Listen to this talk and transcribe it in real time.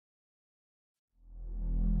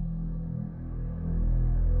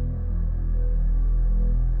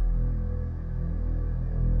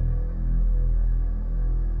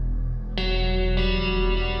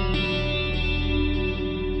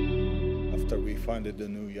we founded the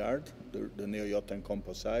new yard, the Neo Yachts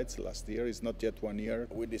Composites last year. It's not yet 1 year.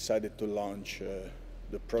 We decided to launch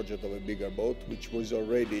the project of a bigger boat, which was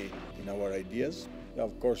already in our ideas.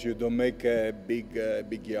 Of course, you don't make a big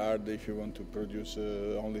yard if you want to produce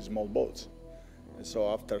only small boats. And so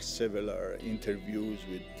after several interviews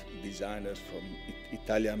with designers from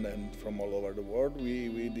Italian and from all over the world,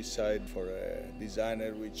 we decided for a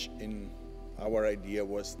designer which in our idea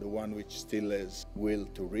was the one which still has will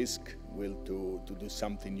to risk, will to do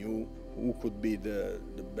something new, who could be the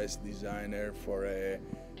best designer for an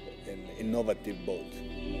innovative boat.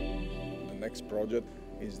 The next project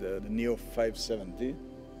is the Neo 570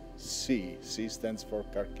 C. C stands for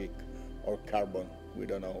Carkeek or carbon. We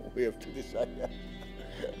don't know. We have to decide.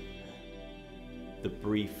 The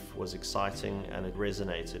brief was exciting and it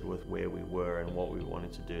resonated with where we were and what we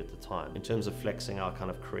wanted to do at the time. In terms of flexing our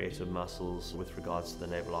kind of creative muscles with regards to the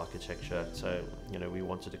naval architecture, so we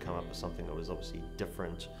wanted to come up with something that was obviously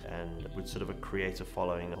different and with sort of a creative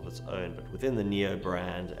following of its own, but within the Neo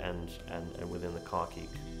brand and within the Carkeek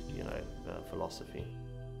philosophy.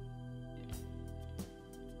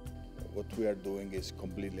 What we are doing is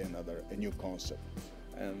completely a new concept.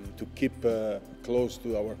 And to keep close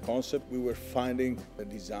to our concept, we were finding a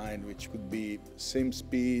design which could be same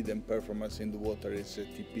speed and performance in the water as a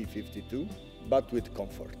TP52, but with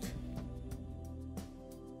comfort.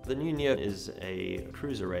 The new Neo is a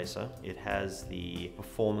cruiser racer. It has the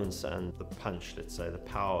performance and the punch, let's say, the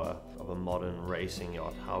power of a modern racing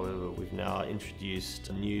yacht. However, we've now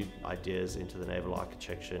introduced new ideas into the naval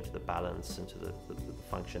architecture, into the balance, into the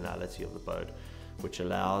functionality of the boat, which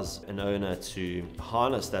allows an owner to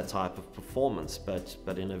harness that type of performance,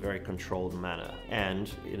 but in a very controlled manner.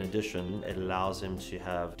 And in addition, it allows him to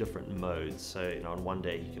have different modes. So, on one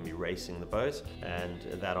day he can be racing the boat, and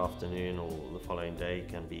that afternoon or the following day he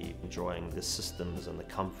can be enjoying the systems and the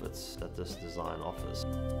comforts that this design offers.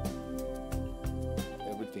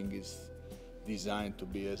 Everything is designed to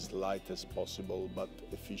be as light as possible, but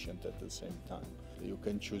efficient at the same time. You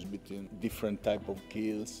can choose between different type of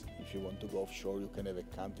keels. If you want to go offshore, you can have a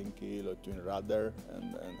canting keel or twin rudder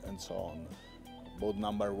and so on. Boat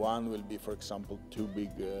number one will be, for example, two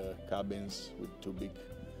big cabins with two big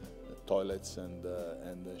toilets and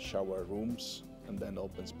shower rooms, and then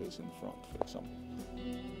open space in front, for example.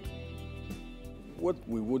 What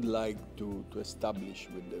we would like to establish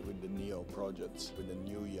with the Neo projects, with the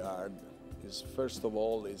new yard, is first of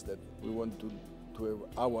all is that we want to have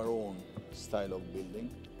our own style of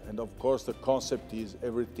building. And of course the concept is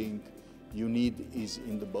everything you need is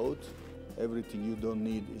in the boat, everything you don't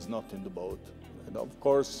need is not in the boat. And of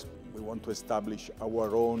course we want to establish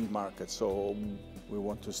our own market, so we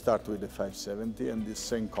want to start with the 570, and this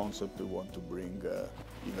same concept we want to bring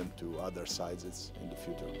even to other sizes in the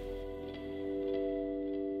future.